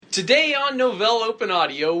Today on Novell Open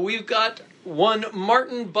Audio, we've got one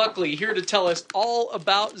Martin Buckley here to tell us all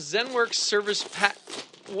about ZENworks Service Pack.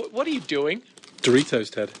 What are you doing?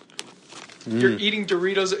 Doritos, Ted. You're eating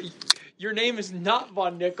Doritos. Your name is not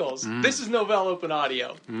Von Nichols. This is Novell Open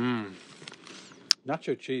Audio.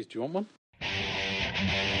 Nacho cheese. Do you want one?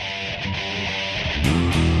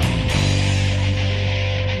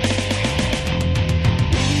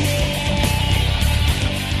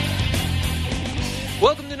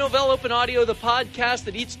 Welcome to Novell Open Audio, the podcast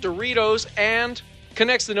that eats Doritos and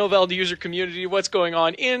connects the Novell user community to what's going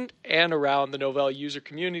on in and around the Novell user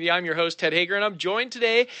community. I'm your host, Ted Hager, and I'm joined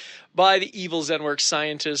today by the evil ZENworks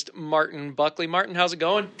scientist, Martin Buckley. Martin, how's it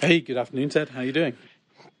going? Hey, good afternoon, Ted. How you doing?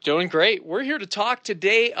 Doing great. We're here to talk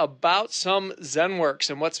today about some ZENworks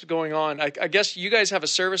and what's going on. I guess you guys have a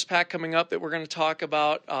service pack coming up that we're going to talk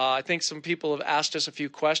about. I think some people have asked us a few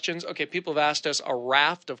questions. Okay, people have asked us a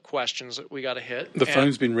raft of questions that we got to hit. The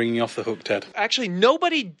phone's been ringing off the hook, Ted. Actually,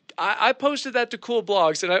 nobody... I posted that to Cool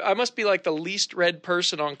Blogs, and I must be like the least read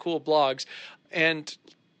person on Cool Blogs. And...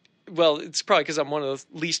 well, it's probably because I'm one of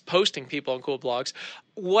the least posting people on Cool Blogs.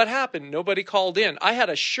 What happened? Nobody called in. I had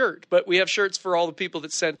a shirt, but we have shirts for all the people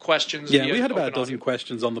that sent questions. Yeah, we had about a dozen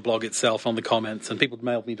questions on the blog itself, on the comments, and people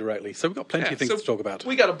mailed me directly. So we've got plenty of things to talk about.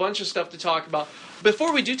 We got a bunch of stuff to talk about.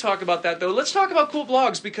 Before we do talk about that, though, let's talk about Cool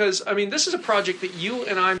Blogs because, I mean, this is a project that you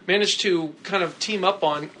and I managed to kind of team up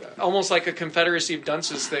on, almost like a Confederacy of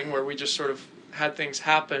Dunces thing where we just sort of had things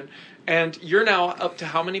happen. And you're now up to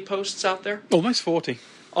how many posts out there? Almost 40.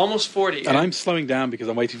 Almost 40. And I'm slowing down because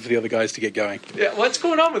I'm waiting for the other guys to get going. Yeah, what's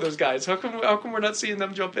going on with those guys? How come we're not seeing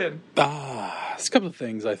them jump in? It's a couple of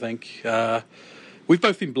things, I think. We've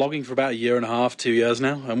both been blogging for about a year and a half, 2 years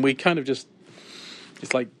now, and we kind of just...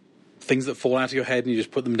 it's like things that fall out of your head and you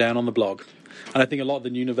just put them down on the blog. And I think a lot of the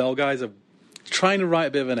new Novell guys are trying to write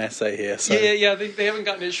a bit of an essay here. So. Yeah, they haven't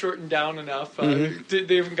gotten it shortened down enough.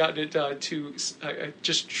 They haven't gotten it to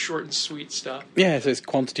just short and sweet stuff. Yeah, so it's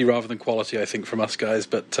quantity rather than quality, I think, from us guys.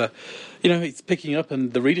 But, it's picking up,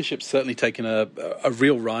 and the readership's certainly taken a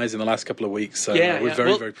real rise in the last couple of weeks. So we're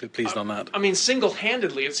very pleased on that. I mean,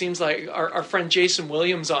 single-handedly, it seems like our friend Jason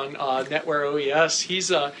Williams on NetWare OES, he's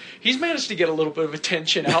managed to get a little bit of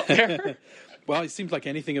attention out there. Well, it seems like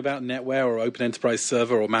anything about NetWare or Open Enterprise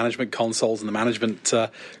Server or management consoles and the management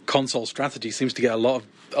console strategy seems to get a lot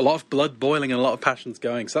of blood boiling and a lot of passions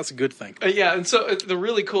going. So that's a good thing. And so the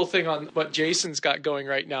really cool thing on what Jason's got going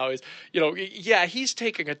right now is, he's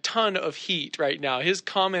taking a ton of heat right now. His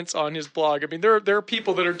comments on his blog. I mean, there are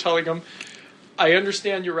people that are telling him, I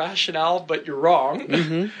understand your rationale, but you're wrong.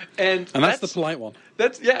 Mm-hmm. and that's the polite one.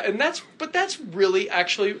 That's really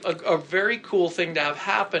actually a very cool thing to have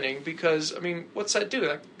happening because, I mean, what's that do?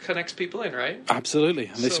 That connects people in, right? Absolutely,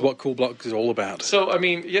 and this is what Cool Blogs is all about. So, I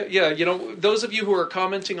mean, those of you who are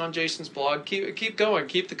commenting on Jason's blog, keep going,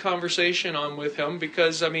 keep the conversation on with him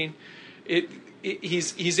because, I mean,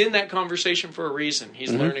 he's in that conversation for a reason.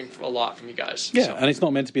 He's learning a lot from you guys. Yeah, and it's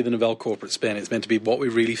not meant to be the Novell corporate spin. It's meant to be what we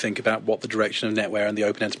really think about what the direction of NetWare and the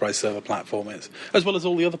Open Enterprise Server platform is, as well as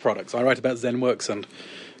all the other products. I write about ZENworks and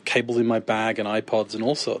cables in my bag and iPods and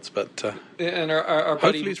all sorts, but and our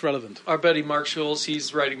buddy, hopefully it's relevant. Our buddy Mark Schulz,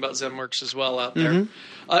 he's writing about ZENworks as well out there.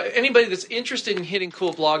 Anybody that's interested in hitting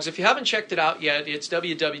Cool Blogs, if you haven't checked it out yet, it's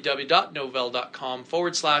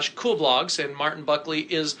www.novell.com/coolblogs, and Martin Buckley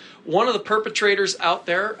is one of the perpetrators out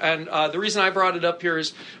there, and the reason I brought it up here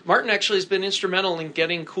is Martin actually has been instrumental in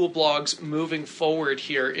getting Cool Blogs moving forward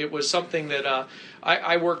here. It was something that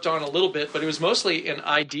I worked on a little bit, but it was mostly an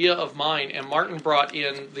idea of mine, and Martin brought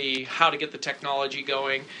in the how to get the technology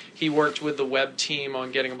going. He worked with the web team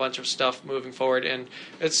on getting a bunch of stuff moving forward, and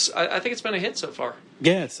I think it's been a hit so far.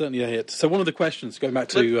 Yeah, certainly a hit. So one of the questions, going back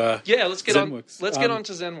to let's get ZENworks. Let's get on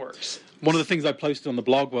to ZENworks. One of the things I posted on the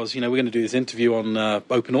blog was, we're going to do this interview on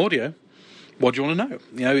Open Audio. What do you want to know?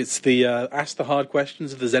 It's the ask the hard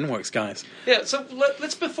questions of the ZENworks guys. Yeah, so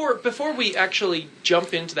let's before we actually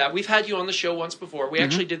jump into that, we've had you on the show once before. We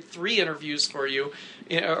actually did 3 interviews for you,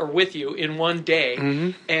 or with you, in one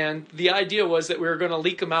day. And the idea was that we were going to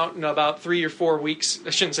leak them out in about 3 or 4 weeks.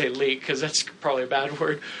 I shouldn't say leak, because that's probably a bad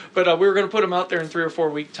word. But we were going to put them out there in 3 or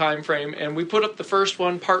 4 week time frame. And we put up the first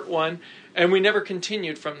one, part 1, and we never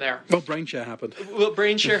continued from there. Well, brainshare happened.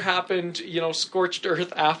 Happened, scorched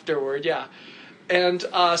earth afterward, yeah. And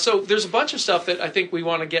so there's a bunch of stuff that I think we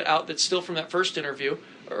want to get out that's still from that first interview,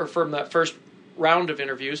 or from that first round of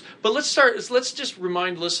interviews. But let's just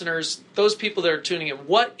remind listeners, those people that are tuning in,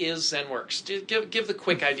 what is ZENworks? Give the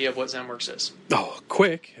quick idea of what ZENworks is. Oh,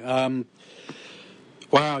 quick.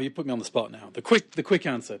 Wow, you put me on the spot now. The quick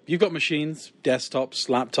answer. You've got machines, desktops,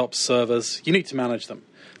 laptops, servers. You need to manage them.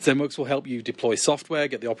 ZENworks will help you deploy software,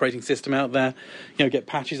 get the operating system out there, get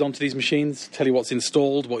patches onto these machines, tell you what's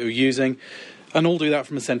installed, what you're using, and all do that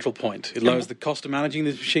from a central point. It lowers the cost of managing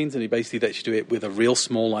these machines, and it basically lets you do it with a real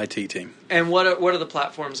small IT team. And what are the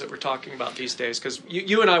platforms that we're talking about these days? Because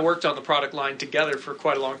you and I worked on the product line together for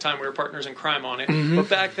quite a long time. We were partners in crime on it. Mm-hmm. But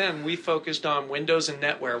back then, we focused on Windows and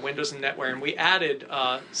NetWare, and we added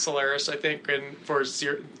Solaris, I think, and for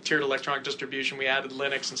tiered electronic distribution, we added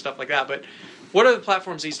Linux and stuff like that. But what are the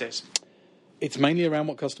platforms these days? It's mainly around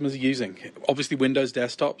what customers are using. Obviously, Windows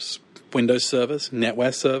desktops, Windows servers,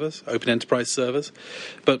 NetWare servers, Open Enterprise servers.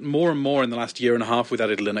 But more and more in the last year and a half, we've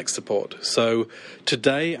added Linux support. So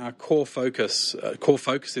today, our core focuses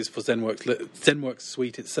for ZENworks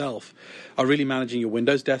Suite itself are really managing your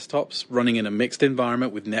Windows desktops, running in a mixed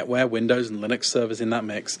environment with NetWare, Windows, and Linux servers in that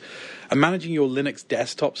mix, and managing your Linux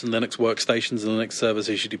desktops and Linux workstations and Linux servers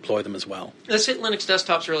as you deploy them as well. Let's hit Linux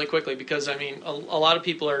desktops really quickly because, I mean, a lot of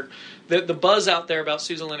people are... The buzz out there about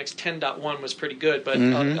SUSE Linux 10.1 was pretty good, but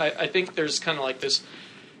I think there's kind of like this...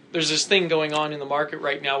 There's this thing going on in the market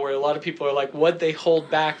right now where a lot of people are like, what'd they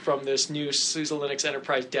hold back from this new SUSE Linux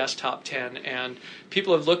Enterprise Desktop 10? And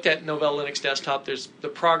people have looked at Novell Linux Desktop. There's the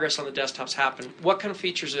progress on the desktops happen. What kind of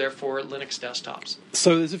features are there for Linux desktops?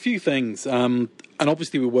 So there's a few things. And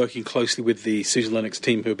obviously we're working closely with the SUSE Linux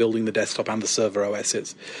team who are building the desktop and the server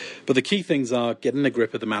OSs. But the key things are getting a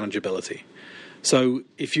grip of the manageability. So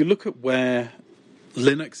if you look at where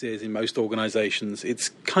Linux is in most organizations,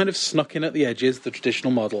 it's kind of snuck in at the edges, the traditional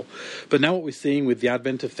model. But now what we're seeing with the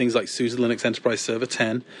advent of things like SUSE Linux Enterprise Server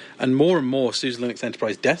 10 and more SUSE Linux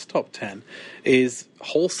Enterprise Desktop 10 is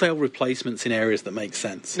wholesale replacements in areas that make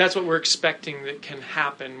sense. And that's what we're expecting that can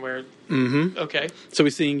happen where... Mm-hmm. Okay. So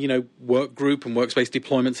we're seeing, work group and workspace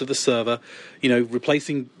deployments of the server,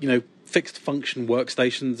 replacing, fixed function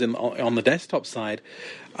workstations on the desktop side.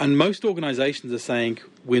 And most organizations are saying,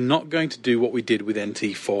 we're not going to do what we did with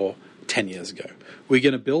NT4 10 years ago. We're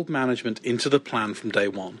going to build management into the plan from day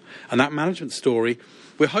one. And that management story,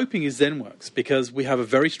 we're hoping is ZENworks, because we have a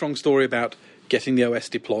very strong story about getting the OS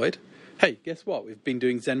deployed. Hey, guess what? We've been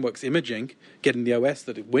doing ZENworks imaging, getting the OS,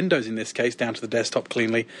 Windows in this case, down to the desktop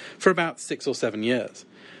cleanly for about 6 or 7 years.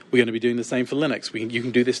 We're going to be doing the same for Linux. You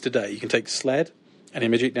can do this today. You can take SLED and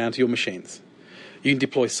image it down to your machines. You can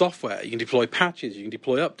deploy software, you can deploy patches, you can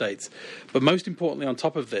deploy updates. But most importantly, on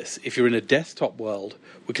top of this, if you're in a desktop world,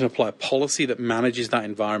 we can apply a policy that manages that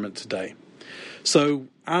environment today. So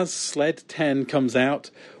as SLED 10 comes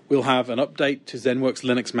out, we'll have an update to ZENworks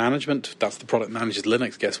Linux Management. That's the product that manages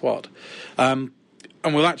Linux, guess what? And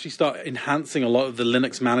we'll actually start enhancing a lot of the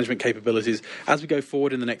Linux management capabilities as we go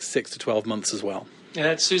forward in the next 6 to 12 months as well. And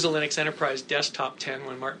that's SUSE Linux Enterprise Desktop 10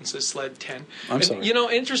 when Martin says SLED 10. I'm sorry.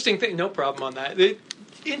 Interesting thing, no problem on that. The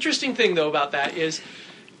interesting thing, though, about that is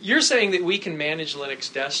you're saying that we can manage Linux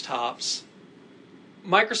desktops.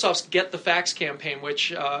 Microsoft's Get the Facts campaign,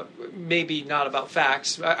 which maybe not about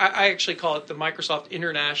facts. I actually call it the Microsoft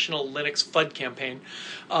International Linux FUD campaign.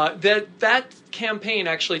 That campaign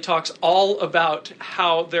actually talks all about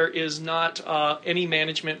how there is not any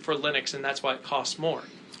management for Linux, and that's why it costs more.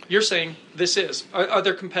 You're saying this is. Are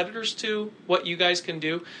there competitors to what you guys can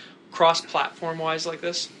do cross-platform-wise like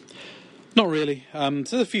this? Not really. So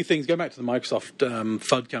there's a few things. Go back to the Microsoft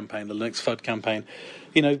FUD campaign, the Linux FUD campaign.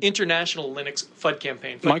 International Linux FUD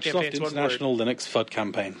campaign. Microsoft International Linux FUD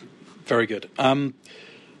campaign. Very good.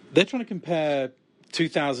 They're trying to compare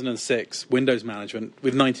 2006 Windows management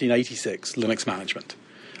with 1986 Linux management,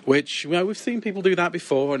 which we've seen people do that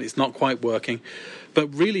before, and it's not quite working.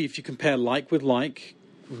 But really, if you compare like with like,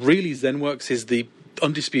 really ZENworks is the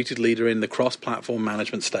undisputed leader in the cross-platform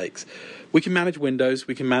management stakes. We can manage Windows,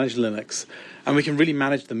 we can manage Linux, and we can really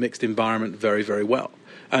manage the mixed environment very, very well.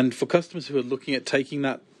 And for customers who are looking at taking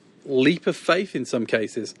that leap of faith in some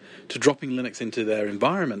cases to dropping Linux into their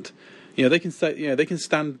environment, they can say, they can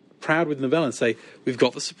stand proud with Novell and say, we've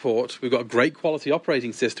got the support, we've got a great quality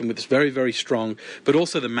operating system with this very, very strong, but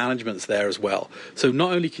also the management's there as well. So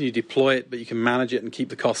not only can you deploy it, but you can manage it and keep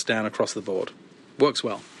the costs down across the board. Works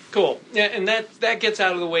well. Cool. Yeah, and that gets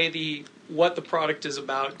out of the way what the product is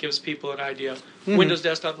about, gives people an idea. Mm-hmm. Windows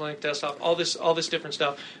desktop, Linux desktop, all this different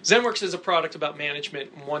stuff. ZENworks is a product about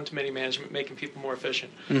management, one-to-many management, making people more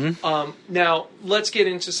efficient. Mm-hmm. Now, let's get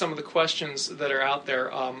into some of the questions that are out there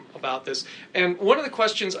about this. And one of the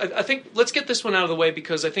questions, I think, let's get this one out of the way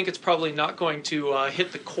because I think it's probably not going to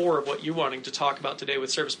hit the core of what you're wanting to talk about today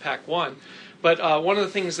with Service Pack 1. But one of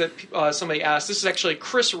the things that somebody asked, this is actually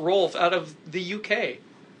Chris Rolfe out of the UK.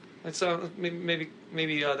 It's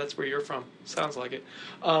maybe that's where you're from. Sounds like it.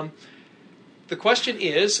 The question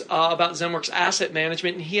is about ZENworks asset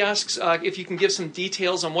management, and he asks if you can give some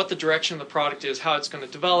details on what the direction of the product is, how it's going to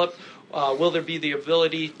develop. Will there be the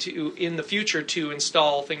ability to, in the future, to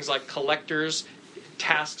install things like collectors,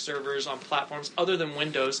 task servers on platforms other than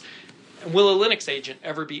Windows? And will a Linux agent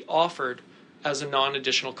ever be offered as a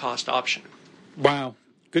non-additional cost option? Wow.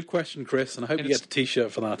 Good question, Chris, and I hope you get a T-shirt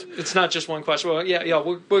for that. It's not just one question.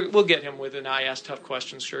 Well, we'll get him with an I Ask Tough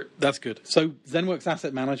Questions shirt. That's good. So, ZENworks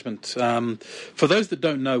Asset Management. For those that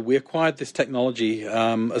don't know, we acquired this technology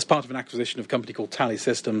as part of an acquisition of a company called Tally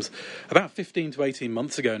Systems about 15 to 18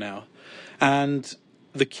 months ago now. And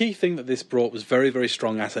the key thing that this brought was very, very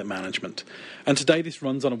strong asset management. And today this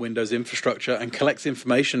runs on a Windows infrastructure and collects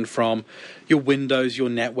information from your Windows, your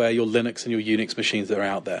NetWare, your Linux, and your Unix machines that are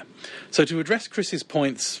out there. So to address Chris's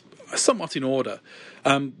points somewhat in order,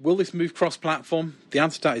 will this move cross-platform? The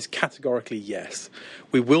answer to that is categorically yes.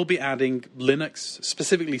 We will be adding Linux,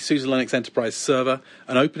 specifically SUSE Linux Enterprise Server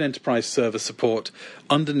and Open Enterprise Server support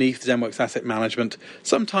underneath ZENworks Asset Management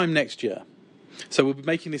sometime next year. So we'll be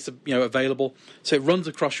making this, available, so it runs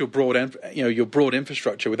across your broad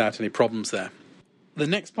infrastructure without any problems there. The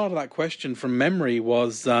next part of that question from memory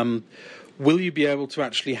was, will you be able to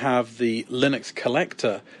actually have the Linux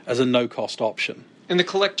collector as a no-cost option? And the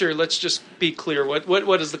collector, let's just be clear, what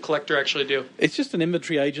does the collector actually do? It's just an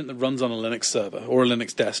inventory agent that runs on a Linux server or a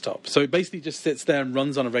Linux desktop. So it basically just sits there and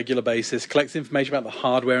runs on a regular basis, collects information about the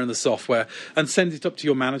hardware and the software, and sends it up to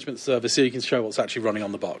your management server so you can show what's actually running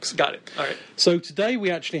on the box. Got it. All right. So today we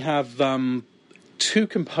actually have three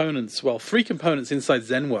components inside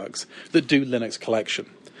ZENworks that do Linux collection.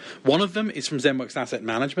 One of them is from ZENworks Asset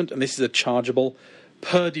Management, and this is a chargeable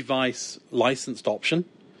per-device licensed option.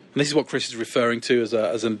 And this is what Chris is referring to as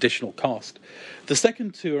an additional cost. The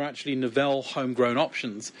second two are actually Novell homegrown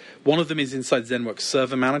options. One of them is inside ZENworks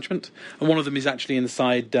Server Management, and one of them is actually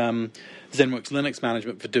inside ZENworks Linux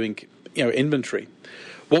Management for doing inventory.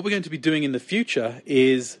 What we're going to be doing in the future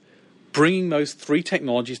is bringing those three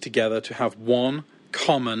technologies together to have one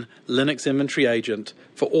common Linux inventory agent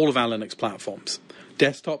for all of our Linux platforms,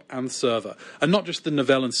 desktop and server, and not just the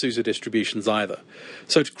Novell and SUSE distributions either.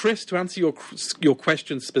 So, Chris, to answer your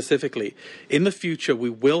question specifically, in the future we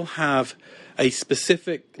will have a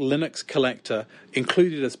specific Linux collector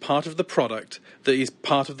included as part of the product that is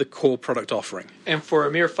part of the core product offering. And for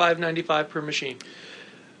a mere $5.95 per machine.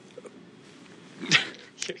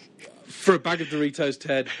 For a bag of Doritos,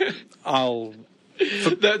 Ted,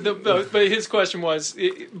 but his question was,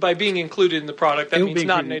 by being included in the product, that means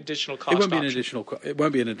not an additional cost. It won't be an additional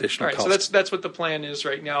All right, cost. So that's what the plan is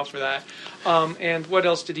right now for that. And what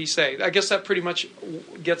else did he say? I guess that pretty much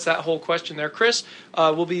gets that whole question there. Chris,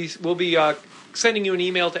 we'll be sending you an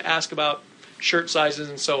email to ask about shirt sizes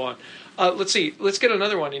and so on. Let's see. Let's get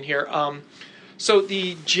another one in here. So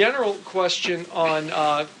the general question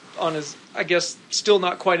on his, I guess, still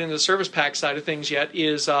not quite in the service pack side of things yet,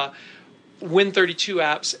 is Win32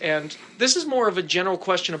 apps, and this is more of a general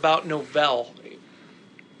question about Novell.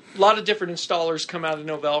 A lot of different installers come out of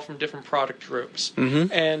Novell from different product groups.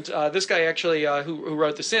 Mm-hmm. And this guy actually, who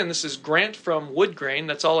wrote this is Grant from Woodgrain.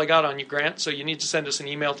 That's all I got on you, Grant, so you need to send us an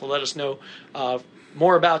email to let us know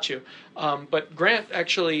more about you. But Grant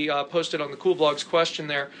actually posted on the Cool Blogs question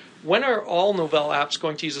there, when are all Novell apps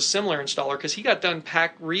going to use a similar installer? Because he got done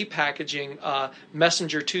repackaging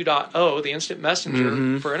Messenger 2.0, the instant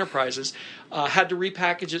messenger for enterprises, had to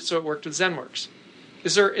repackage it so it worked with ZENworks.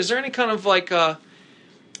 Is there any kind of like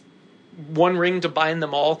one ring to bind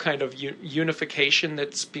them all kind of unification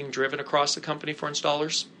that's being driven across the company for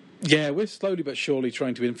installers? Yeah, we're slowly but surely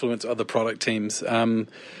trying to influence other product teams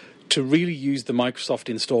to really use the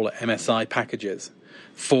Microsoft installer MSI packages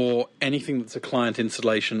for anything that's a client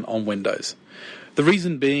installation on Windows. The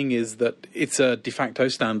reason being is that it's a de facto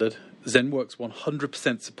standard. ZENworks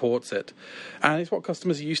 100% supports it, and it's what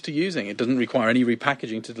customers are used to using. It doesn't require any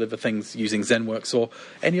repackaging to deliver things using ZENworks or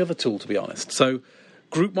any other tool, to be honest. So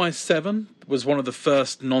GroupWise 7 was one of the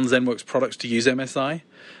first non-ZENworks products to use MSI,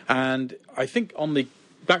 and I think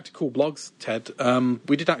back to Cool Blogs, Ted,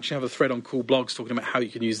 we did actually have a thread on Cool Blogs talking about how you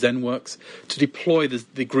can use ZENworks to deploy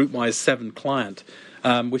the GroupWise 7 client,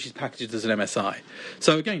 which is packaged as an MSI.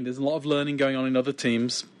 So again, there's a lot of learning going on in other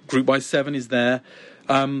teams. GroupWise 7 is there.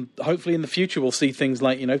 Hopefully in the future we'll see things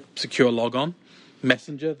like, secure logon,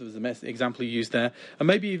 Messenger, there was an example you used there, and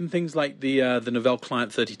maybe even things like the Novell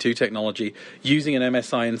Client 32 technology using an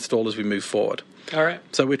MSI install as we move forward. All right.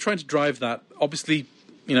 So we're trying to drive that. Obviously,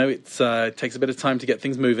 it takes a bit of time to get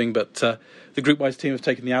things moving, but the GroupWise team have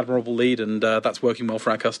taken the admirable lead, and that's working well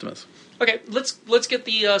for our customers. Okay, let's get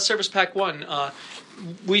the Service Pack 1.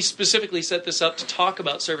 We specifically set this up to talk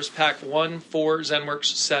about Service Pack 1 for ZENworks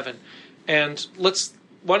 7. And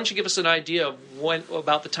why don't you give us an idea of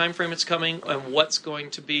about the time frame it's coming and what's going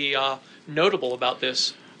to be notable about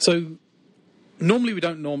this? So normally we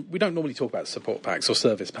don't normally talk about support packs or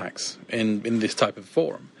service packs in this type of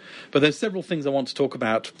forum. But there's several things I want to talk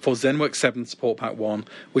about for ZENworks 7 Support Pack 1,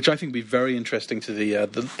 which I think will be very interesting to the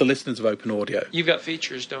listeners of Open Audio. You've got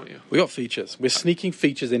features, don't you? We got features. We're sneaking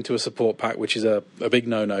features into a support pack, which is a big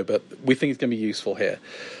no-no, but we think it's going to be useful here.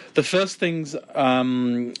 The first thing's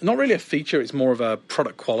not really a feature, it's more of a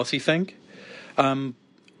product quality thing.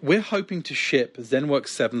 We're hoping to ship ZENworks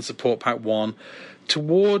 7 Support Pack 1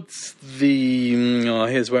 towards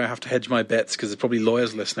here's where I have to hedge my bets because there's probably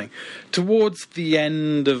lawyers listening, towards the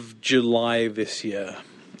end of July this year.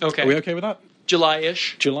 Okay. Are we okay with that?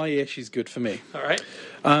 July-ish? July-ish is good for me. All right.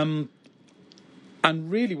 And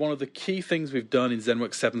really one of the key things we've done in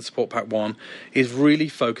ZENworks 7 Support Pack 1 is really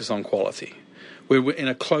focus on quality. We're in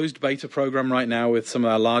a closed beta program right now with some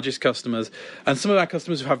of our largest customers and some of our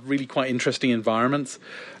customers who have really quite interesting environments.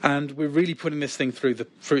 And we're really putting this thing through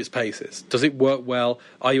its paces. Does it work well?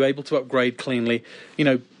 Are you able to upgrade cleanly?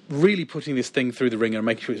 Really putting this thing through the ringer and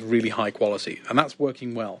making sure it's really high quality. And that's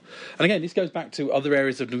working well. And again, this goes back to other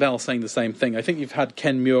areas of Novell saying the same thing. I think you've had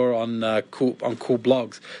Ken Muir on Cool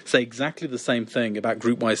Blogs say exactly the same thing about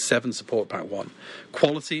GroupWise 7 Support Pack 1.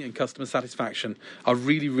 Quality and customer satisfaction are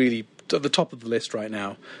really, really at the top of the list right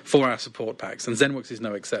now for our support packs, and ZENworks is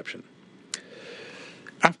no exception.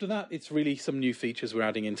 After that, it's really some new features we're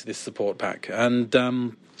adding into this support pack. And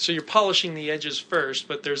so you're polishing the edges first,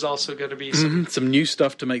 but there's also going to be some new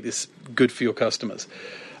stuff to make this good for your customers.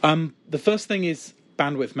 The first thing is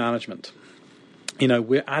bandwidth management.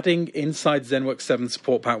 We're adding inside ZENworks 7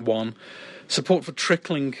 Support Pack 1 support for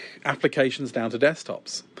trickling applications down to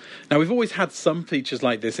desktops. Now, we've always had some features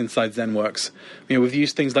like this inside ZENworks. We've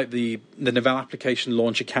used things like the Novell Application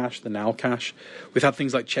Launcher Cache, the NAL cache. We've had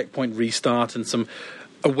things like checkpoint restart and some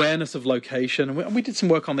awareness of location. And we did some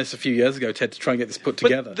work on this a few years ago, Ted, to try and get this put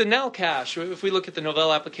together. But the NAL cache, if we look at the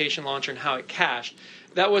Novell Application Launcher and how it cached,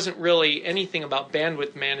 that wasn't really anything about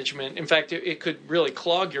bandwidth management. In fact, it could really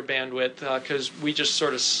clog your bandwidth because we just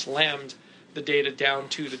sort of slammed the data down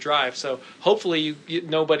to the drive. So hopefully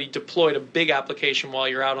nobody deployed a big application while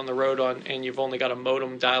you're out on the road and you've only got a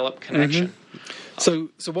modem dial-up connection. So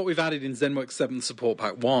what we've added in ZENworks 7 Support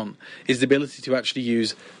Pack 1 is the ability to actually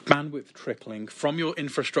use bandwidth trickling from your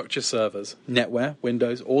infrastructure servers, NetWare,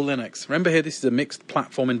 Windows, or Linux. Remember here, this is a mixed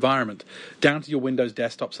platform environment, down to your Windows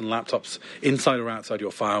desktops and laptops inside or outside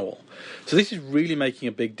your firewall. So this is really making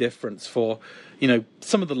a big difference for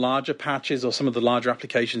some of the larger patches or some of the larger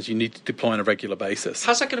applications you need to deploy on a regular basis.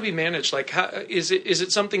 How's that going to be managed? Like, is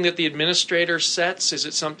it something that the administrator sets? Is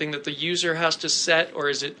it something that the user has to set, or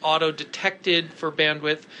is it auto-detected for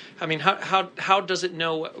bandwidth? I mean, how does it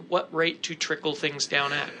know what rate to trickle things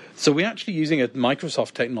down at? So we're actually using a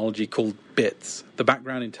Microsoft technology called BITS, the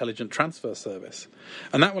Background Intelligent Transfer Service.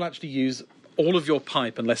 And that will actually use all of your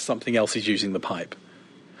pipe unless something else is using the pipe.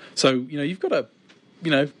 So, you've got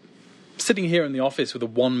sitting here in the office with a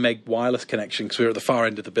 1 meg wireless connection because we're at the far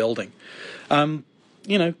end of the building. I'm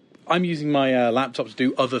using my laptop to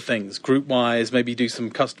do other things, GroupWise, maybe do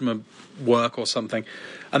some customer work or something,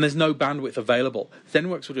 and there's no bandwidth available.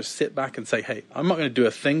 ZENworks will just sit back and say, hey, I'm not going to do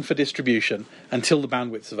a thing for distribution until the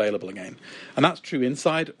bandwidth's available again. And that's true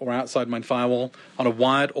inside or outside my firewall on a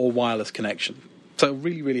wired or wireless connection. So it'll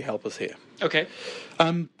really, really help us here. Okay.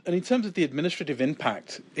 And in terms of the administrative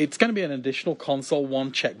impact, it's going to be an additional Console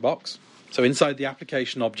 1 checkbox. So inside the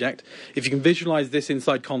application object, if you can visualize this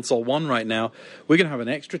inside Console 1 right now, we're going to have an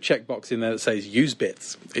extra checkbox in there that says use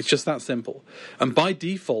bits. It's just that simple. And by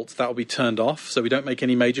default, that will be turned off, so we don't make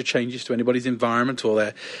any major changes to anybody's environment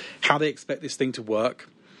or how they expect this thing to work.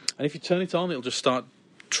 And if you turn it on, it'll just start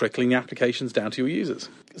trickling the applications down to your users.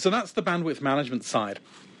 So that's the bandwidth management side.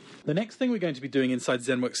 The next thing we're going to be doing inside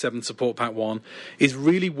ZENworks 7 Support Pack 1 is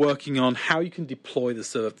really working on how you can deploy the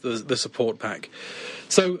support pack.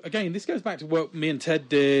 So, again, this goes back to what me and Ted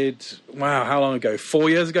did, how long ago?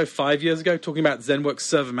 4 years ago, 5 years ago, talking about ZENworks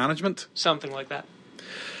Server Management? Something like that.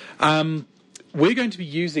 We're going to be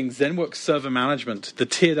using ZENworks Server Management, the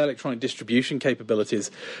tiered electronic distribution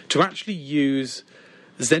capabilities, to actually use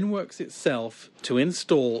ZENworks itself to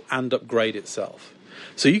install and upgrade itself.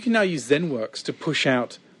 So you can now use ZENworks to push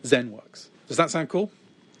out ZENworks. Does that sound cool?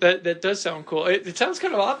 That does sound cool. It sounds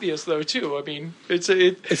kind of obvious, though, too. I mean, it's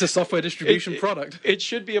a software distribution product. It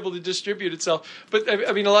should be able to distribute itself. But,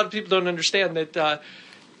 I mean, a lot of people don't understand that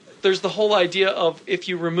there's the whole idea of if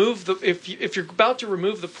you're about to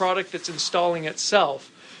remove the product that's installing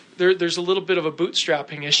itself, there's a little bit of a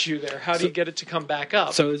bootstrapping issue there. How do you get it to come back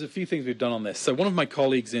up? So there's a few things we've done on this. So one of my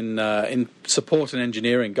colleagues in support and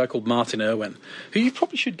engineering, a guy called Martin Irwin, who you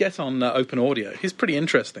probably should get on Open Audio. He's pretty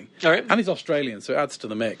interesting. All right. And he's Australian, so it adds to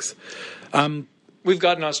the mix. We've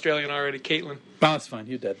got an Australian already, Caitlin. Oh, that's fine.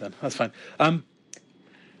 You're dead then. That's fine.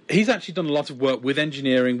 He's actually done a lot of work with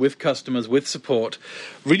engineering, with customers, with support,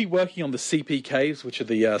 really working on the CPKs, which are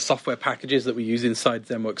the software packages that we use inside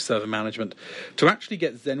ZENworks Server Management, to actually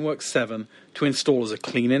get ZENworks 7 to install as a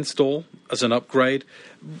clean install, as an upgrade,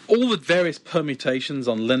 all the various permutations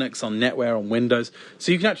on Linux, on NetWare, on Windows,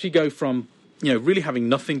 so you can actually go from really having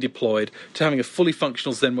nothing deployed to having a fully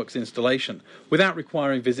functional ZENworks installation without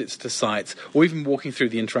requiring visits to sites or even walking through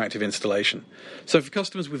the interactive installation. So for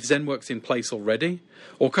customers with ZENworks in place already,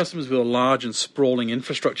 or customers with a large and sprawling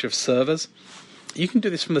infrastructure of servers, you can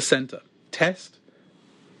do this from the center. Test,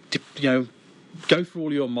 go through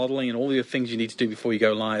all your modeling and all your things you need to do before you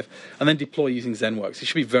go live, and then deploy using ZENworks. It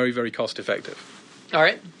should be very, very cost effective. All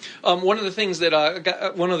right. One of the things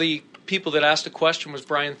that one of the people that asked a question was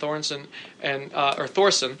Brian Thorson, or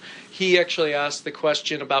Thorson. He actually asked the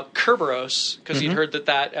question about Kerberos because he'd heard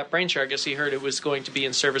that at BrainShare. I guess he heard it was going to be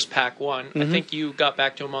in Service Pack 1. I think you got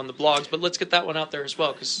back to him on the blogs, but let's get that one out there as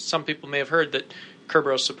well because some people may have heard that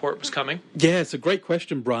Kerberos support was coming. Yeah, it's a great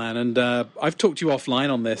question, Brian, and I've talked to you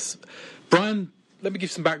offline on this. Brian, let me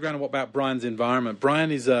give some background about Brian's environment.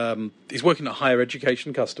 Brian is he's working at a higher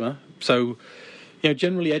education customer, so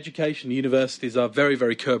generally education universities are very,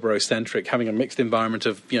 very Kerberos-centric, having a mixed environment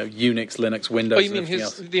of Unix, Linux, Windows. Oh, you mean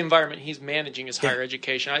the environment he's managing is higher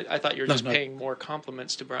education? I thought you were just paying more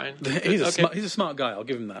compliments to Brian. He's a smart guy. I'll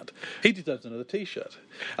give him that. He deserves another T-shirt.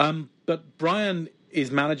 But Brian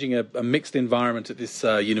is managing a mixed environment at this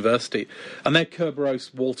university, and they're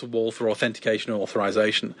Kerberos wall-to-wall for authentication and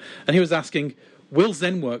authorization. And he was asking, will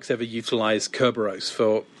ZENworks ever utilize Kerberos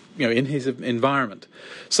for in his environment?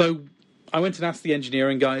 So I went and asked the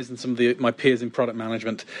engineering guys and some of my peers in product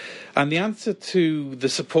management, and the answer to the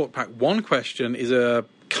Support Pack 1 question is a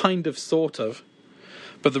kind of, sort of,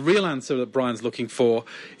 but the real answer that Brian's looking for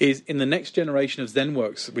is in the next generation of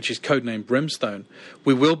ZENworks, which is codenamed Brimstone,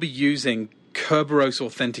 we will be using Kerberos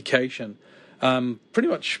authentication pretty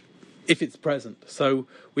much if it's present. So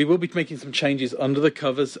we will be making some changes under the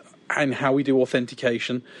covers and how we do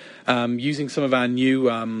authentication, using some of our new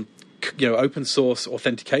open source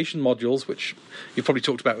authentication modules, which you've probably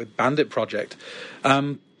talked about with Bandit project.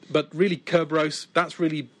 But really, Kerberos, that's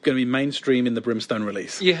really going to be mainstream in the Brimstone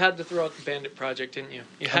release. You had to throw out the Bandit project, didn't you?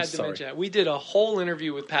 You had to mention that. We did a whole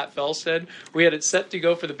interview with Pat Felstead. We had it set to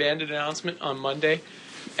go for the Bandit announcement on Monday.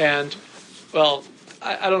 And, well,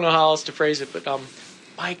 I don't know how else to phrase it, but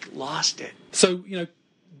Mike lost it. So,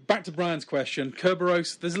 back to Brian's question,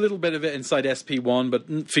 Kerberos, there's a little bit of it inside SP1,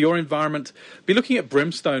 but for your environment, be looking at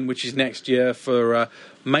Brimstone, which is next year, for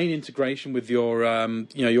main integration with your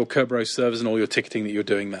your Kerberos servers and all your ticketing that you're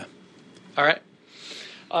doing there. All right.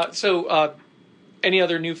 So, any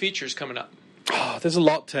other new features coming up? Oh, there's a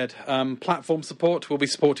lot, Ted. Platform support. We'll be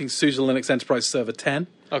supporting SUSE Linux Enterprise Server 10.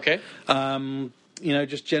 Okay.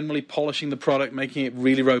 Just generally polishing the product, making it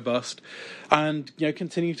really robust, and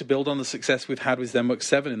continuing to build on the success we've had with ZENworks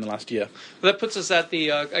 7 in the last year. Well, that puts us at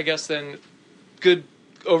the, I guess then, good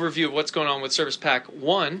overview of what's going on with Service Pack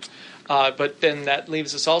 1, but then that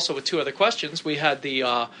leaves us also with two other questions. We had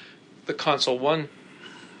the Console 1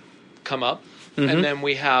 come up, and then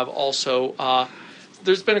we have also...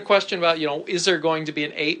 there's been a question about, is there going to be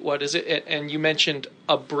an 8? What is it? And you mentioned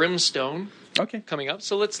a Brimstone. Okay. Coming up.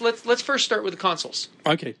 So let's first start with the consoles.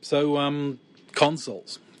 Okay. So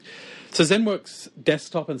consoles. So ZENworks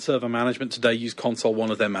desktop and server management today use Console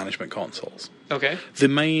 1 as their management consoles. Okay. The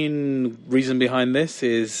main reason behind this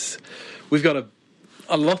is we've got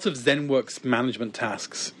a lot of ZENworks management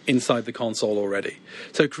tasks inside the console already.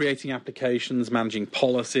 So creating applications, managing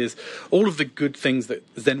policies, all of the good things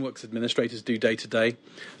that ZENworks administrators do day to day,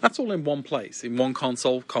 that's all in one place, in one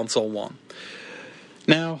console, Console 1.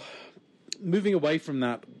 Now, moving away from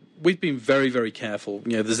that, we've been very, very careful.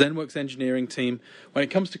 The ZENworks engineering team, when it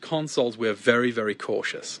comes to consoles, we're very, very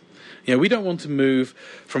cautious. We don't want to move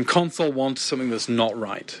from Console 1 to something that's not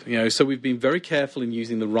right. So we've been very careful in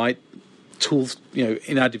using the right tools,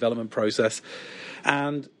 in our development process.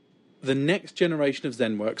 And the next generation of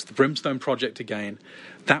ZENworks, the Brimstone project again,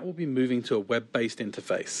 that will be moving to a web-based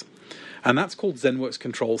interface. And that's called ZENworks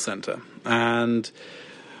Control Center. And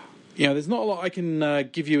there's not a lot I can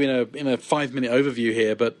give you in a 5-minute overview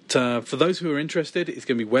here, but for those who are interested, it's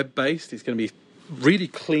going to be web-based. It's going to be really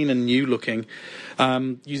clean and new looking,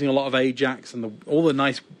 using a lot of Ajax and all the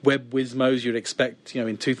nice web whizmos you'd expect,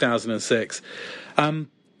 in 2006.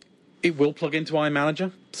 It will plug into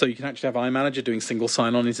iManager, so you can actually have iManager doing single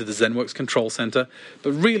sign-on into the ZENworks control center.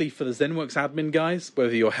 But really, for the ZENworks admin guys,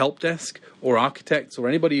 whether you're help desk or architects or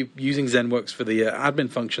anybody using ZENworks for the admin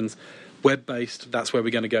functions, web-based, that's where we're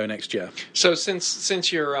going to go next year. So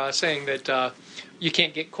since you're saying that you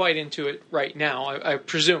can't get quite into it right now, I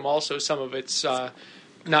presume also some of it's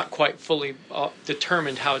not quite fully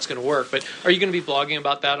determined how it's going to work. But are you going to be blogging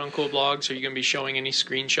about that on Cool Blogs? Are you going to be showing any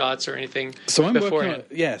screenshots or anything beforehand?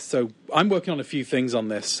 So I'm working on a few things on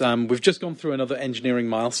this. We've just gone through another engineering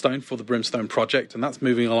milestone for the Brimstone project, and that's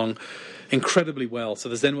moving along incredibly well. So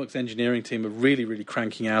the ZENworks engineering team are really, really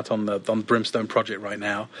cranking out on the Brimstone project right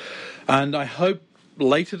now. And I hope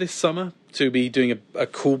later this summer to be doing a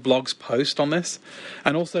Cool Blogs post on this,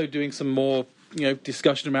 and also doing some more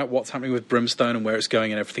discussion about what's happening with Brimstone and where it's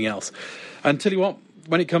going and everything else. And tell you what,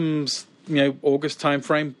 when it comes, August time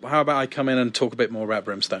frame, how about I come in and talk a bit more about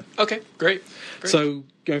Brimstone? Okay, great. So,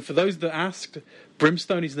 for those that asked,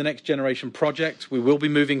 Brimstone is the next generation project. We will be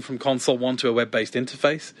moving from Console 1 to a web-based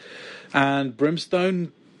interface. And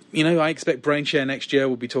Brimstone, I expect BrainShare next year.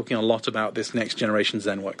 We'll be talking a lot about this next generation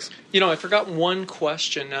ZENworks. I forgot one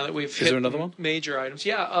question now that we've hit there another one? Major items.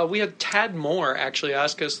 Yeah, we had Tad Moore actually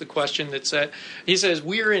ask us the question that said, he says,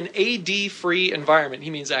 we're in AD-free environment. He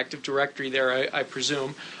means Active Directory there, I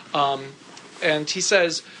presume. And he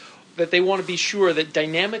says that they want to be sure that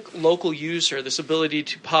dynamic local user, this ability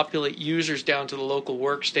to populate users down to the local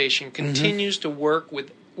workstation, continues to work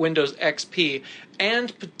with Windows XP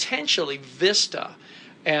and potentially Vista.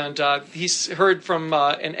 And he's heard from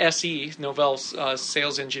an SE, Novell's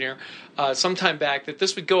sales engineer, some time back that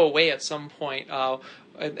this would go away at some point,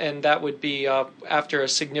 and that would be after a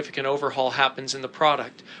significant overhaul happens in the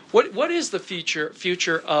product. What is the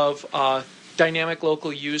future of dynamic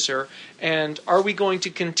local user, and are we going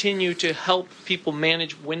to continue to help people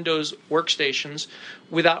manage Windows workstations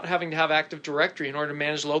without having to have Active Directory in order to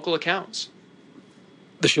manage local accounts?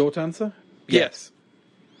 The short answer? Yes.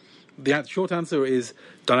 The short answer is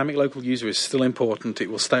dynamic local user is still important. It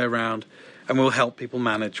will stay around and will help people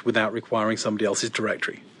manage without requiring somebody else's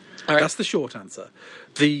directory. All right. That's the short answer.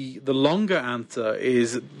 The longer answer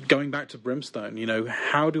is going back to Brimstone.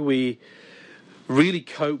 How do we really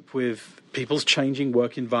cope with people's changing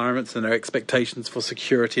work environments and their expectations for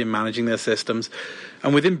security and managing their systems?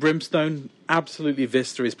 And within Brimstone, absolutely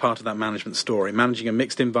Vista is part of that management story, managing a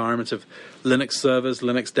mixed environment of Linux servers,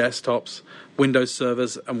 Linux desktops, Windows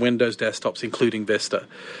servers, and Windows desktops, including Vista.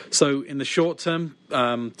 So in the short term,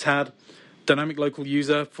 TAD, dynamic local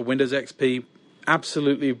user for Windows XP,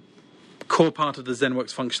 absolutely core part of the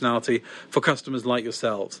ZENworks functionality for customers like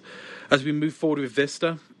yourselves. As we move forward with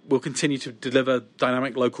Vista, we'll continue to deliver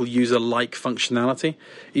dynamic local user-like functionality.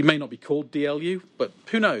 It may not be called DLU, but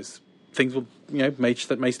who knows? Things will, may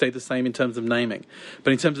stay the same in terms of naming.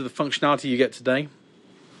 But in terms of the functionality you get today,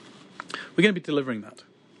 we're going to be delivering that.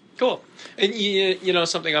 Cool. And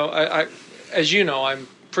something, I as you know, I'm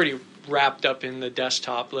pretty wrapped up in the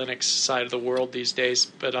desktop Linux side of the world these days,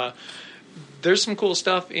 but there's some cool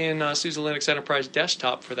stuff in SUSE Linux Enterprise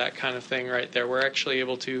Desktop for that kind of thing right there. We're actually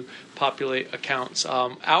able to populate accounts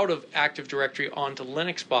out of Active Directory onto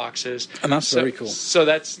Linux boxes. And that's very cool. So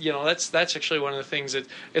that's actually one of the things that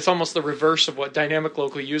it's almost the reverse of what dynamic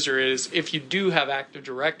local user is. If you do have Active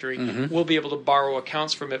Directory, we'll be able to borrow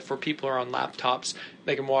accounts from it for people who are on laptops.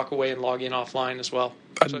 They can walk away and log in offline as well.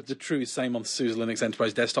 And the true same on SUSE Linux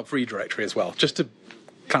Enterprise Desktop for eDirectory as well, just to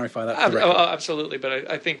clarify that. Absolutely, but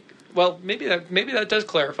I think... Well, maybe that does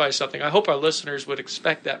clarify something. I hope our listeners would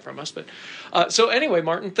expect that from us. But so anyway,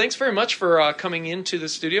 Martin, thanks very much for coming into the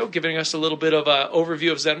studio, giving us a little bit of an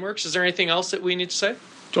overview of ZENworks. Is there anything else that we need to say? Do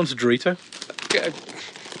you want a Dorito? Okay.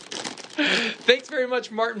 Thanks very much,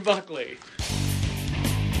 Martin Buckley.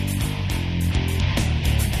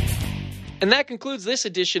 And that concludes this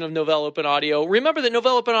edition of Novell Open Audio. Remember that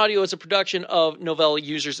Novell Open Audio is a production of Novell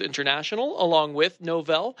Users International, along with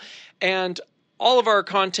Novell, and all of our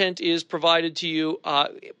content is provided to you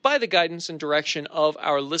by the guidance and direction of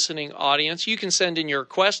our listening audience. You can send in your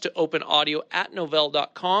request to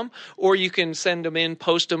openaudio@novell.com, or you can send them in,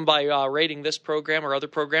 post them by rating this program or other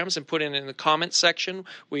programs, and put it in the comments section.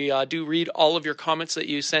 We do read all of your comments that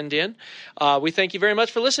you send in. We thank you very much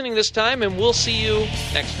for listening this time, and we'll see you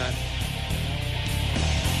next time.